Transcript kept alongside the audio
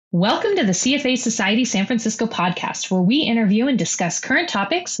Welcome to the CFA Society San Francisco podcast, where we interview and discuss current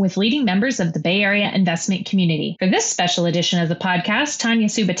topics with leading members of the Bay Area investment community. For this special edition of the podcast, Tanya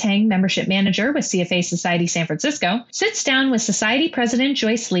Subatang, membership manager with CFA Society San Francisco, sits down with Society President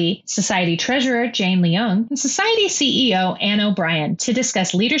Joyce Li, Society Treasurer Jane Leung, and Society CEO Ann O'Brien to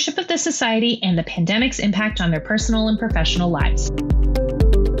discuss leadership of the Society and the pandemic's impact on their personal and professional lives.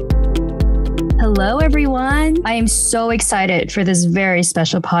 Hello, everyone. I am so excited for this very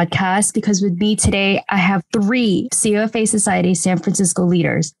special podcast because with me today, I have three CFA Society San Francisco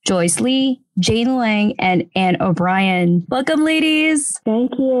leaders, Joyce Li, Jane Leung, and Ann O'Brien. Welcome, ladies.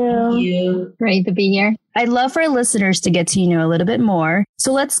 Thank you. Thank you. Great to be here. I'd love for our listeners to get to know a little bit more.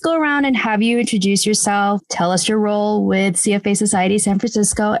 So let's go around and have you introduce yourself. Tell us your role with CFA Society San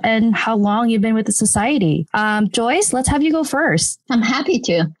Francisco and how long you've been with the society. Joyce, let's have you go first. I'm happy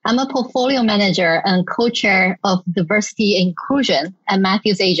to. I'm a portfolio manager and co-chair of diversity inclusion at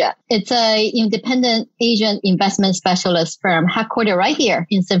Matthews Asia. It's an independent Asian investment specialist firm headquartered right here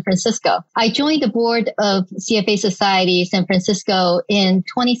in San Francisco. I joined the board of CFA Society San Francisco in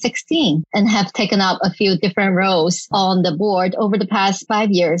 2016 and have taken up a few different roles on the board over the past 5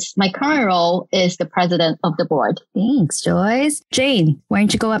 years. My current role is the president of the board. Thanks, Joyce. Jane, why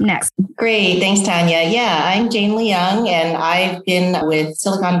don't you go up next? Great. Thanks, Tanya. Yeah, I'm Jane Leung, and I've been with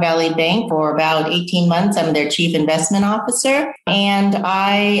Silicon Valley Bank for about 18 months. I'm their chief investment officer, and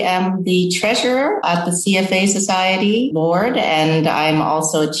I am the treasurer at the CFA Society board, and I'm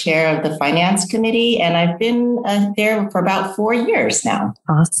also chair of the finance committee, and I've been there for about 4 years now.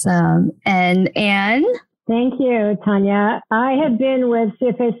 Awesome. And Ann? Thank you, Tanya. I have been with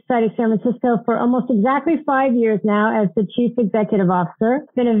CFA Society San Francisco for almost exactly 5 years now as the Chief Executive Officer.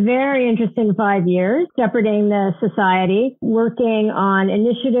 It's been a very interesting 5 years, shepherding the society, working on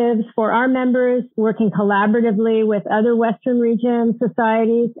initiatives for our members, working collaboratively with other Western region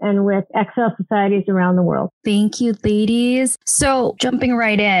societies and with Excel societies around the world. Thank you, ladies. So jumping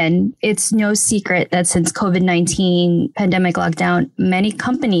right in, it's no secret that since COVID-19 pandemic lockdown, many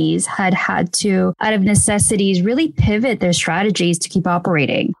companies had to, out of necessity, really pivot their strategies to keep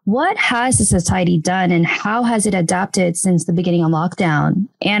operating. What has the society done and how has it adapted since the beginning of lockdown?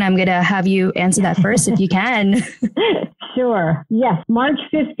 And I'm going to have you answer that first if you can. Sure. Yes. March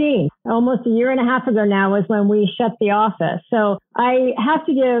 15th, almost a year and a half ago now, was when we shut the office. So I have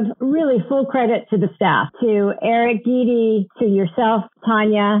to give really full credit to the staff, to Eric Guidi, to yourself,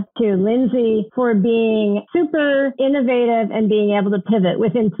 Tanya, to Lindsay, for being super innovative and being able to pivot.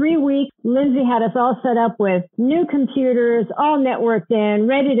 Within 3 weeks, Lindsay had us all set up with new computers, all networked in,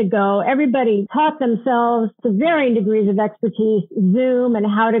 ready to go. Everybody taught themselves to varying degrees of expertise, Zoom and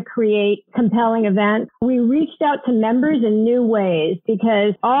how to create compelling events. We reached out to members in new ways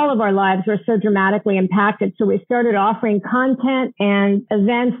because all of our lives were so dramatically impacted. So we started offering content and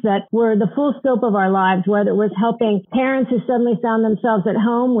events that were the full scope of our lives, whether it was helping parents who suddenly found themselves at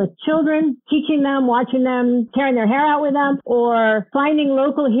home with children, teaching them, watching them, tearing their hair out with them, or finding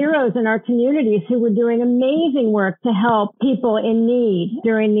local heroes in our communities who were doing amazing work to help people in need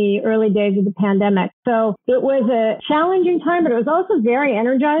during the early days of the pandemic. So it was a challenging time, but it was also very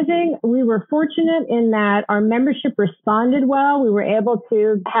energizing. We were fortunate in that our membership responded well. We were able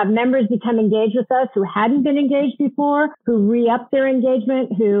to have members become engaged with us who hadn't been engaged before, who re-upped their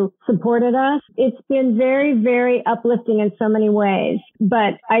engagement, who supported us. It's been very, very uplifting in so many ways.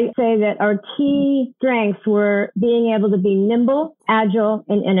 But I say that our key strengths were being able to be nimble, agile,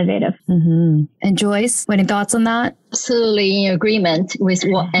 and innovative. Mm-hmm. And Joyce, any thoughts on that? Absolutely in agreement with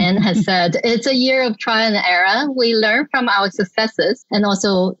what Ann has said. It's a year of trial and error. We learn from our successes and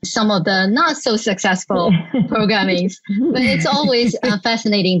also some of the not so successful programmings. But it's always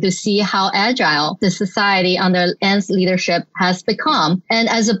fascinating to see how agile the society under Ann's leadership has become. And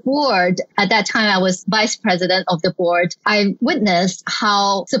as a board, at that time I was vice president of the board, I witnessed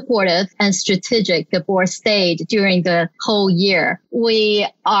how supportive and strategic the board stayed during the whole year. We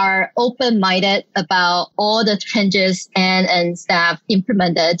are open-minded about all the changes and staff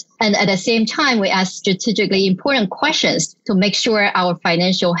implemented. And at the same time, we ask strategically important questions to make sure our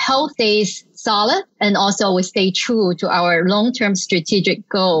financial health stays solid, and also we stay true to our long-term strategic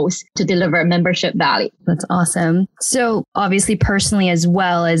goals to deliver membership value. That's awesome. So obviously personally, as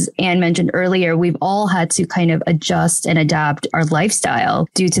well as Ann mentioned earlier, we've all had to kind of adjust and adapt our lifestyle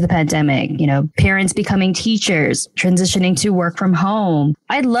due to the pandemic, parents becoming teachers, transitioning to work from home.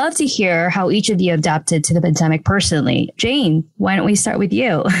 I'd love to hear how each of you adapted to the pandemic personally. Jane, why don't we start with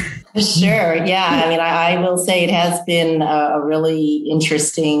you? Sure. Yeah. I mean, I will say it has been a really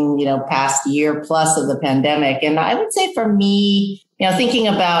interesting, past year plus of the pandemic. And I would say for me, thinking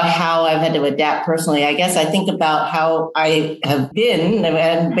about how I've had to adapt personally, I guess I think about how I have been.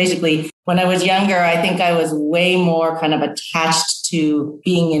 And basically, when I was younger, I think I was way more kind of attached to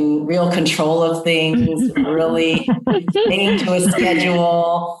being in real control of things, really staying to a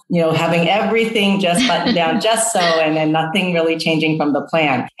schedule, having everything just buttoned down just so, and then nothing really changing from the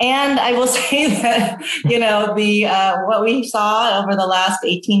plan. And I will say that, what we saw over the last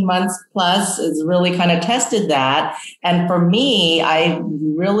 18 months plus is really kind of tested that. And for me, I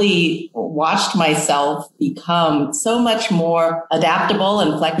really watched myself become so much more adaptable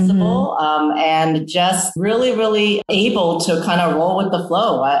and flexible, and just really, really able to kind of roll with the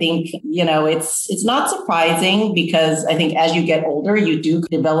flow. I think, it's not surprising because I think as you get older, you do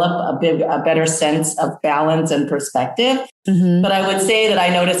develop a better sense of balance and perspective. But I would say that I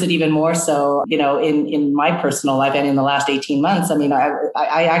notice it even more so, in my personal life and in the last 18 months. I mean,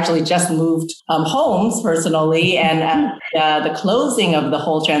 I actually just moved homes personally, and the closing of the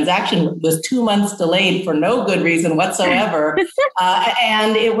whole transaction was 2 months delayed for no good reason whatsoever.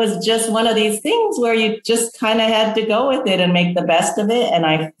 And it was just one of these things where you just kind of had to go with it and make the best of it. And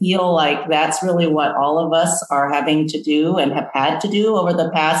I feel like that's really what all of us are having to do and have had to do over the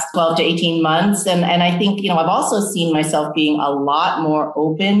past 12 to 18 months. And I think, I've also seen myself being a lot more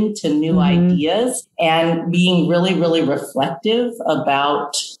open to new ideas and being really, really reflective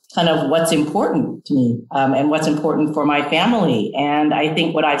about kind of what's important to me and what's important for my family. And I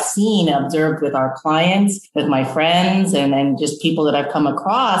think what I've seen, observed with our clients, with my friends, and just people that I've come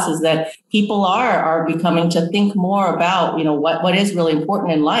across is that people are becoming to think more about, what is really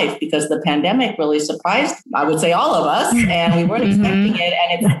important in life, because the pandemic really surprised, I would say, all of us, and we weren't expecting it.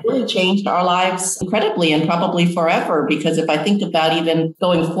 And it's really changed our lives incredibly and probably forever, because if I think about even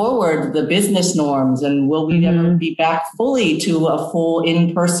going forward, the business norms, and will we ever be back fully to a full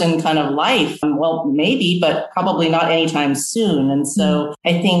in-person kind of life? Well, maybe, but probably not anytime soon. And so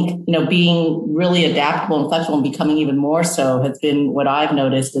I think, being really adaptable and flexible and becoming even more so has been what I've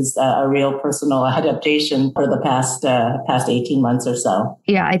noticed is a real personal adaptation for the past 18 months or so.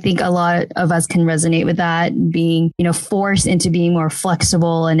 Yeah, I think a lot of us can resonate with that, being, forced into being more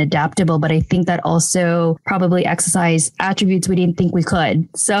flexible and adaptable. But I think that also probably exercise attributes we didn't think we could.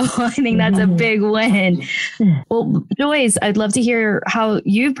 So I think that's a big win. Well, Joyce, I'd love to hear how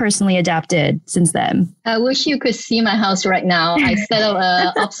you've personally adapted since then. I wish you could see my house right now. I set up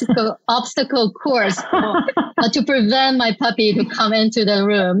an obstacle course to prevent my puppy to come into the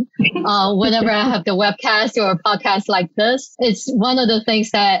room whenever I have the webcast or a podcast like this. It's one of the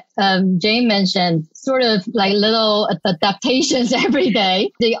things that Jane mentioned, sort of like little adaptations every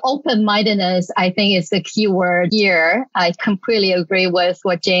day. The open-mindedness, I think, is the key word here. I completely agree with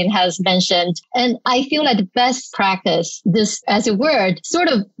what Jane has mentioned. And I feel like the best practice, this as a word, sort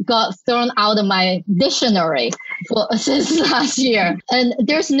of got thrown out of my dictionary since last year. And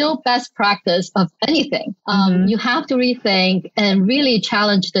there's no best practice of anything. You have to rethink and really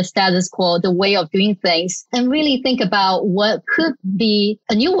challenge the status quo, the way of doing things, and really think about what could be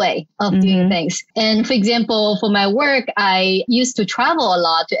a new way of doing things. And for example, for my work, I used to travel a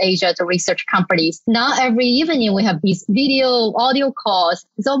lot to Asia to research companies. Now every evening we have these video, audio calls.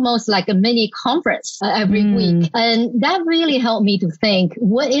 It's almost like a mini conference every week. And that really helped me to think,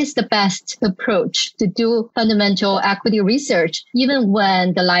 what is the best approach to do fundamental equity research, even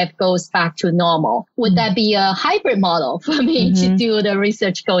when the life goes back to normal? Would that be a hybrid model for me to do the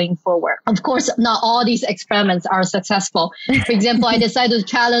research going forward? Of course, not all these experiments are successful. For example, I decided to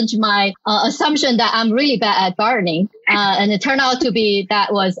challenge my assumption that I'm really bad at gardening. And it turned out to be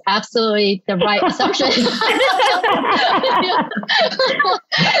that was absolutely the right assumption.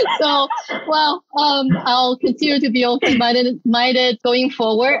 So, I'll continue to be open-minded going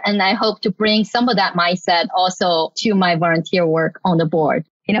forward. And I hope to bring some of that mindset also to my volunteer work on the board.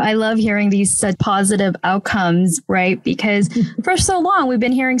 I love hearing these such positive outcomes, right? Because for so long, we've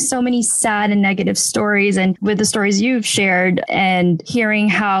been hearing so many sad and negative stories. And with the stories you've shared and hearing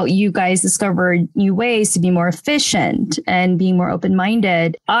how you guys discovered new ways to be more efficient and being more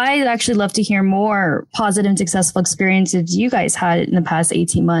open-minded, I'd actually love to hear more positive and successful experiences you guys had in the past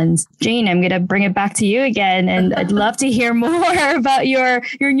 18 months. Jane, I'm going to bring it back to you again. And I'd love to hear more about your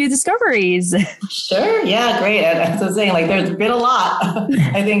new discoveries. Sure. Yeah, great. As I was saying, there's been a lot.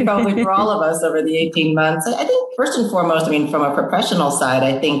 I think probably for all of us over the 18 months. I think first and foremost, from a professional side,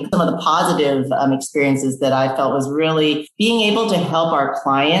 I think some of the positive experiences that I felt was really being able to help our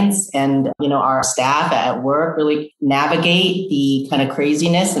clients and, our staff at work really navigate the kind of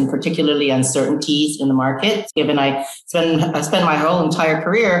craziness and particularly uncertainties in the market. Given I spent my whole entire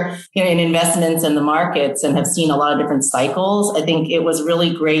career in investments in the markets and have seen a lot of different cycles, I think it was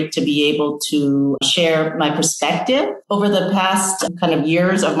really great to be able to share my perspective over the past kind of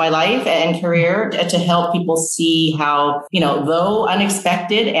years of my life and career to help people see how, though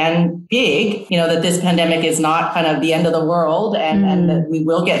unexpected and big, that this pandemic is not kind of the end of the world and that we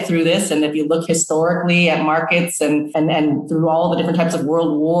will get through this. And if you look historically at markets and through all the different types of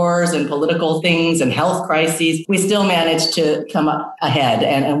world wars and political things and health crises, we still manage to come up ahead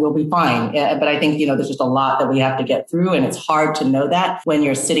and we'll be fine. But I think, there's just a lot that we have to get through, and it's hard to know that when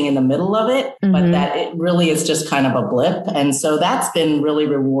you're sitting in the middle of it, but that it really is just kind of a blip. And so that's been really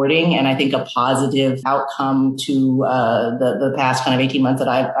rewarding and I think a positive outcome to the past kind of 18 months that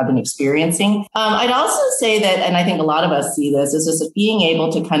I've been experiencing. I'd also say that, and I think a lot of us see this, is just being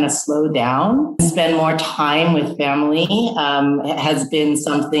able to kind of slow down, spend more time with family has been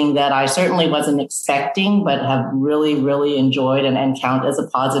something that I certainly wasn't expecting, but have really, really enjoyed and count as a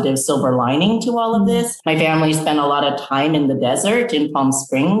positive silver lining to all of this. My family spent a lot of time in the desert in Palm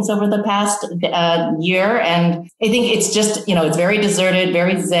Springs over the past year. And I think it's just, it's very deserted,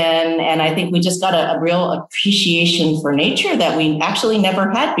 very zen. And I think we just got a real appreciation for nature that we actually never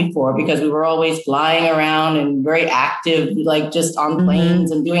had before, because we were always flying around and very active, like just on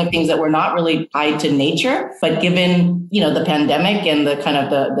planes and doing things that were not really tied to nature. But given, the pandemic and the kind of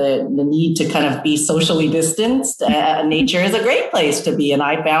the need to kind of be socially distanced, nature is a great place to be. And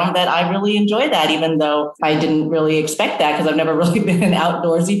I found that I really enjoy that, even though I didn't really expect that because I've never really been an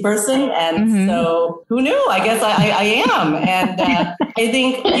outdoorsy person. And so who knew? I guess I am. And I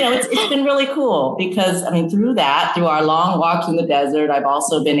think, it's been really cool because, through our long walks in the desert, I've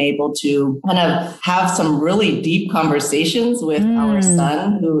also been able to kind of have some really deep conversations with our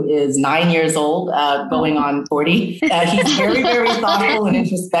son, who is 9 years old, going on 40. He's very, very thoughtful and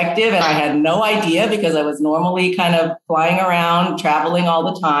introspective. And I had no idea because I was normally kind of flying around, traveling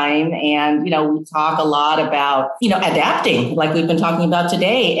all the time. And, we talk a lot about, adapting like we've been talking about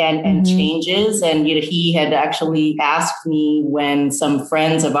today and changes. And, he had actually asked me when some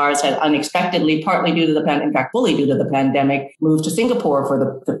friends of ours had unexpectedly, partly due to the pandemic, in fact, fully due to the pandemic, moved to Singapore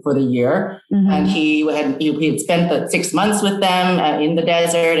for the year. And he had spent the 6 months with them in the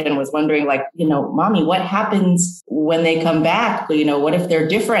desert and was wondering Mommy, what happens when they come back? What if they're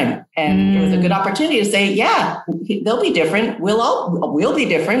different? And it was a good opportunity to say, yeah, they'll be different. We'll be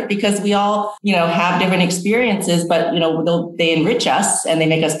different because we all, have different experiences, but, they enrich us and they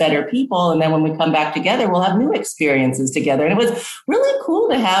make us better people. And then when we come back together, we'll have new experiences together. And it was really cool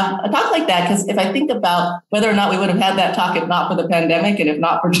to have a talk like that. Because if I think about whether or not we would have had that talk if not for the pandemic and if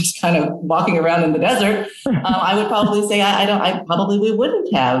not for just kind of walking around in the desert, I would probably say we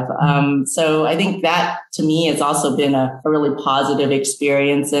wouldn't have. So I think that to me has also been a really positive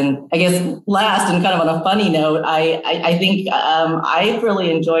experience. And I guess last and kind of on a funny note, I think I've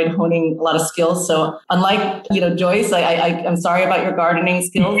really enjoyed honing a lot of skills. So unlike, Joyce, I'm sorry about your gardening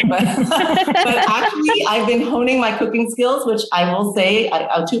skills, but actually I've been honing my cooking skills, which I will say,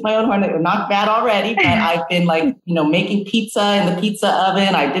 I'll toot my own horn, they're not bad already, but I've been making pizza in the pizza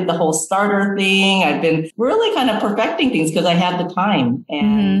oven. I did the whole starter thing. I've been really kind of perfecting things because I had the time.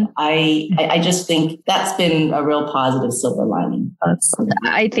 And I just think that's been a real positive silver lining.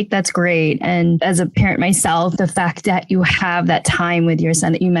 I think that's great. And as a parent myself, the fact that you have that time with your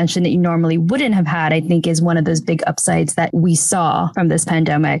son that you mentioned that you normally wouldn't have had, I think is one of those big upsides that we saw from this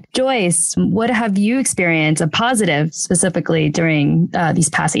pandemic. Joyce, what have you experienced, a positive specifically during these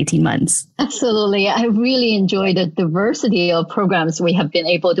past 18 months? Absolutely. I really enjoy the diversity of programs we have been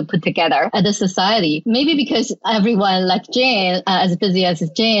able to put together at the society. Maybe because everyone like Jane, as busy as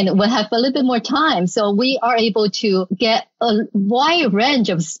Jane, will have a little bit more time. So we are able to get a wide range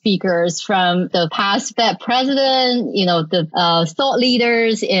of speakers from the past Fed president, the thought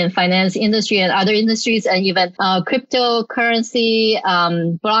leaders in finance industry and other industries, and even cryptocurrency,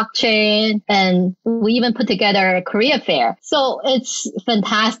 blockchain, and we even put together a career fair. So it's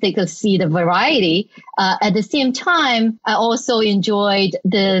fantastic to see the variety. At the same time, I also enjoyed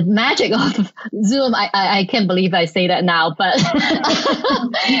the magic of Zoom. I can't believe I say that now, but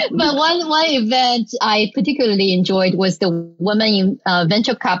but one event I particularly enjoyed was the Women in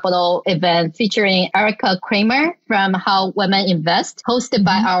Venture Capital event featuring Erica Kramer from How Women Invest, hosted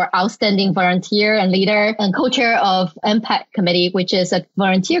by our outstanding volunteer and leader and co-chair of Impact Committee, which is a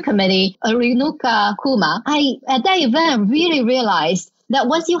volunteer committee, Renuka Kuma. I, at that event, really realized that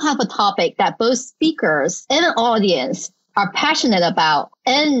once you have a topic that both speakers and audience are passionate about,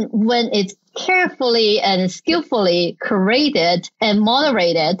 and when it's carefully and skillfully curated and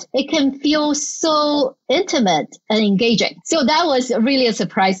moderated, it can feel so intimate and engaging. So that was really a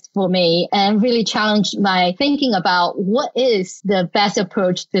surprise for me and really challenged my thinking about what is the best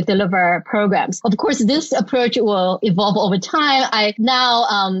approach to deliver programs. Of course, this approach will evolve over time. I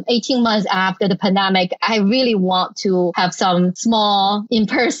now, 18 months after the pandemic, I really want to have some small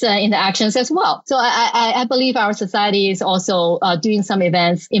in-person interactions as well. So I believe our society is also doing some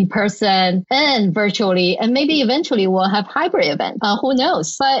events in person and virtually, and maybe eventually we'll have hybrid events. Who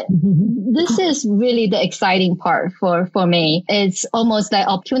knows? But this is really the exciting part for me. It's almost like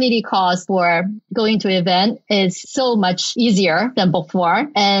opportunity cost for going to an event is so much easier than before.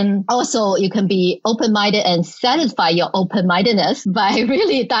 And also you can be open-minded and satisfy your open-mindedness by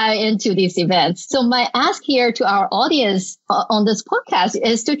really diving into these events. So my ask here to our audience on this podcast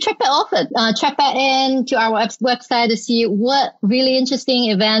is to check back often, check back in to our website to see what really interesting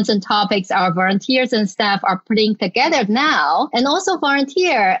events and topics our volunteers and staff are putting together now, and also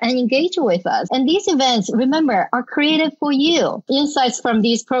volunteer and engage with us. And these events, remember, are created for you. Insights from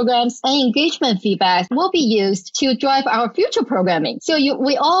these programs and engagement feedback will be used to drive our future programming. So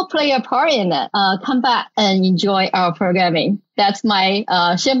we all play a part in it. Come back and enjoy our programming. That's my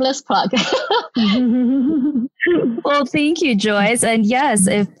shameless plug. Well, thank you, Joyce. And yes,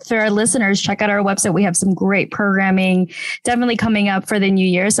 if for our listeners, check out our website. We have some great programming definitely coming up for the new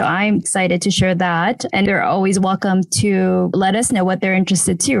year. So I'm excited to share that. And they're always welcome to let us know what they're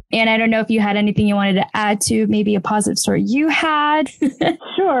interested to. And I don't know if you had anything you wanted to add to maybe a positive story you had.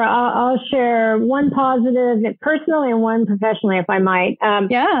 Sure. I'll share one positive personally and one professionally, if I might.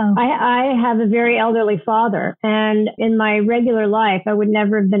 I have a very elderly father, and in my regular life, I would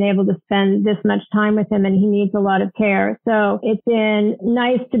never have been able to spend this much time with him, and he needs a lot of care. So it's been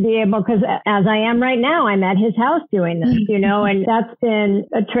nice to be able, because as I am right now, I'm at his house doing this, and that's been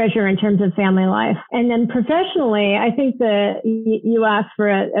a treasure in terms of family life. And then professionally, I think you asked for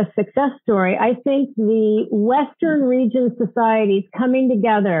a success story. I think the Western region societies coming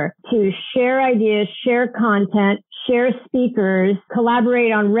together to share ideas, share content, share speakers,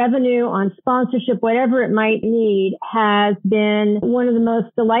 collaborate on revenue, on sponsorship, whatever it might need, has been one of the most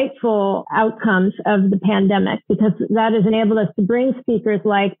delightful outcomes of the pandemic, because that has enabled us to bring speakers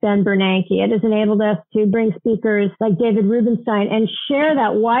like Ben Bernanke. It has enabled us to bring speakers like David Rubenstein and share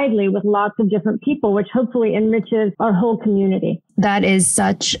that widely with lots of different people, which hopefully enriches our whole community. That is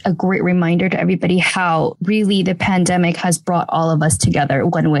such a great reminder to everybody how really the pandemic has brought all of us together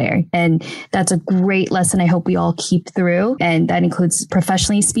one way. And that's a great lesson I hope we all keep through. And that includes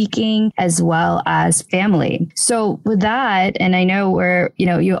professionally speaking as well as family. So with that, and I know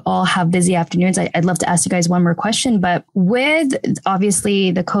you all have busy afternoons, I'd love to ask you guys one more question, but with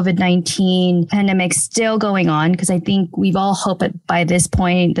obviously the COVID-19 pandemic still going on, because I think we've all hoped that by this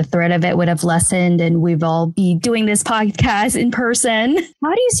point, the threat of it would have lessened and we've all be doing this podcast in person.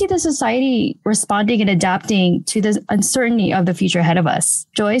 How do you see the society responding and adapting to the uncertainty of the future ahead of us?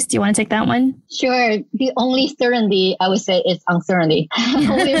 Joyce, do you want to take that one? Sure. The only certainty I would say is uncertainty.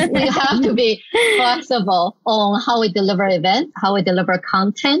 we have to be flexible on how we deliver events, how we deliver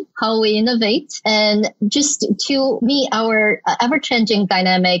content, how we innovate, and just to meet our ever-changing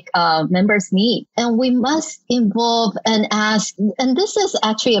dynamic members' needs. And we must involve and ask, and this is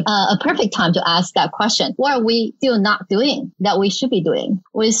actually a perfect time to ask that question. What are we still not doing that we should be doing?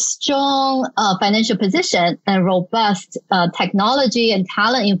 With strong financial position and robust technology and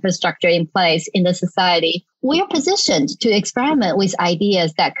talent infrastructure in place in the society, we are positioned to experiment with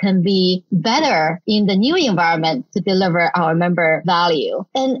ideas that can be better in the new environment to deliver our member value.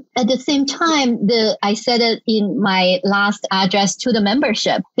 And at the same time, I said it in my last address to the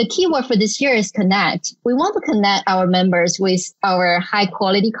membership, the keyword for this year is connect. We want to connect our members with our high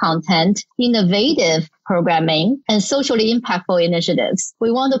quality content, innovative programming, and socially impactful initiatives.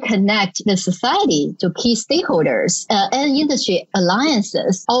 We want to connect the society to key stakeholders and industry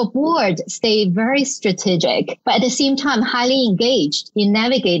alliances. Our board stay very strategic, but at the same time, highly engaged in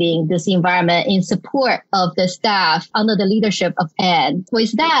navigating this environment in support of the staff under the leadership of Anne.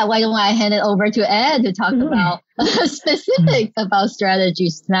 With that, why don't I hand it over to Anne to talk about specifics about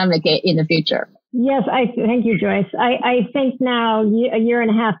strategies to navigate in the future? Yes, thank you, Joyce. I think now a year and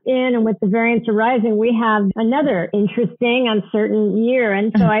a half in, and with the variants arising, we have another interesting, uncertain year.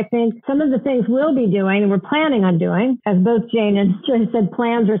 And so I think some of the things we'll be doing, and we're planning on doing, as both Jane and Joyce said,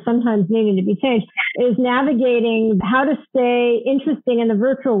 plans are sometimes needing to be changed, is navigating how to stay interesting in the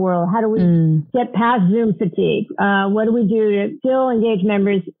virtual world. How do we get past Zoom fatigue? What do we do to still engage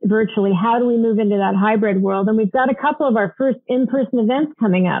members virtually? How do we move into that hybrid world? And we've got a couple of our first in-person events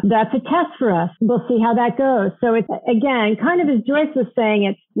coming up. That's a test for us. We'll see how that goes. So it's, again, kind of as Joyce was saying,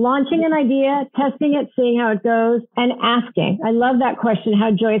 it's launching an idea, testing it, seeing how it goes, and asking. I love that question, how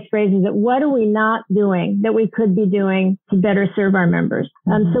Joyce phrases it. What are we not doing that we could be doing to better serve our members?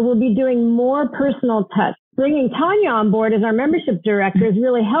 So we'll be doing more personal touch. Bringing Tanya on board as our membership director has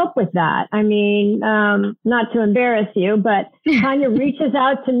really helped with that. I mean, not to embarrass you, but Tanya reaches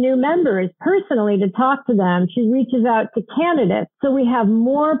out to new members personally to talk to them. She reaches out to candidates. So we have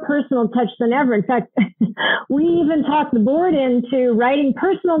more personal touch than ever. In fact, we even talked the board into writing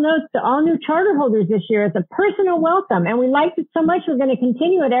personal notes to all new charter holders this year as a personal welcome. And we liked it so much, we're going to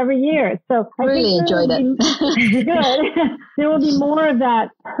continue it every year. So I really enjoyed it. Good. There will be more of that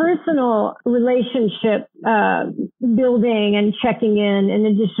personal relationship building and checking in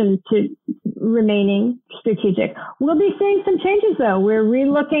addition to remaining strategic. We'll be seeing some changes though. We're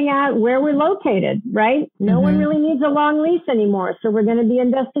relooking at where we're located, right? No one really needs a long lease anymore. So we're going to be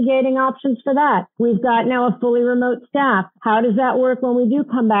investigating options for that. We've got now a fully remote staff. How does that work when we do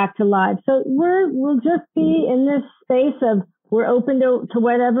come back to live? So we'll just be in this space of we're open to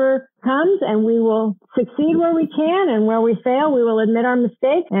whatever comes, and we will succeed where we can, and where we fail, we will admit our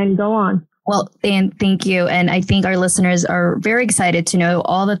mistake and go on. Well, Dan, thank you. And I think our listeners are very excited to know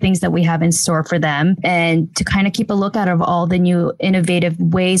all the things that we have in store for them and to kind of keep a lookout of all the new innovative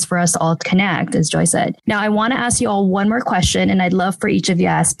ways for us all to connect, as Joy said. Now, I want to ask you all one more question, and I'd love for each of you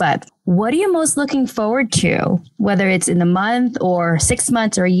to ask, but what are you most looking forward to, whether it's in the month or 6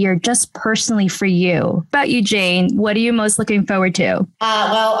 months or a year, just personally for you? How about you, Jane? What are you most looking forward to?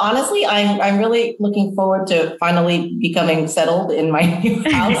 Well, honestly, I'm really looking forward to finally becoming settled in my new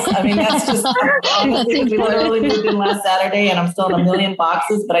house. I mean, that's just honestly, we literally moved in last Saturday, and I'm still in a million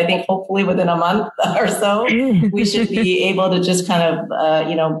boxes. But I think hopefully within a month or so, we should be able to just kind of,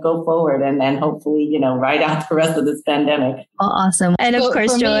 go forward and hopefully, ride out the rest of this pandemic. Oh, awesome. And of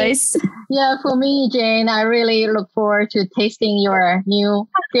course, Joyce. Yeah, for me, Jane, I really look forward to tasting your new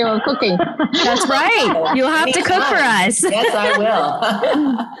skill of cooking. That's right. You'll have to cook for us. Yes, I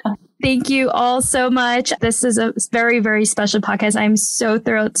will. Thank you all so much. This is a very, very special podcast. I'm so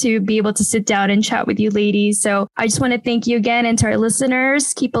thrilled to be able to sit down and chat with you ladies. So I just want to thank you again, and to our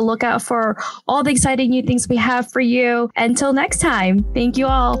listeners, keep a lookout for all the exciting new things we have for you. Until next time, thank you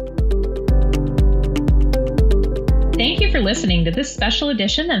all. Thank you for listening to this special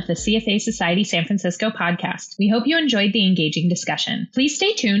edition of the CFA Society San Francisco podcast. We hope you enjoyed the engaging discussion. Please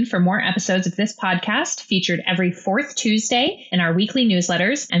stay tuned for more episodes of this podcast featured every fourth Tuesday in our weekly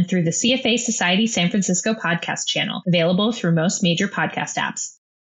newsletters and through the CFA Society San Francisco podcast channel, available through most major podcast apps.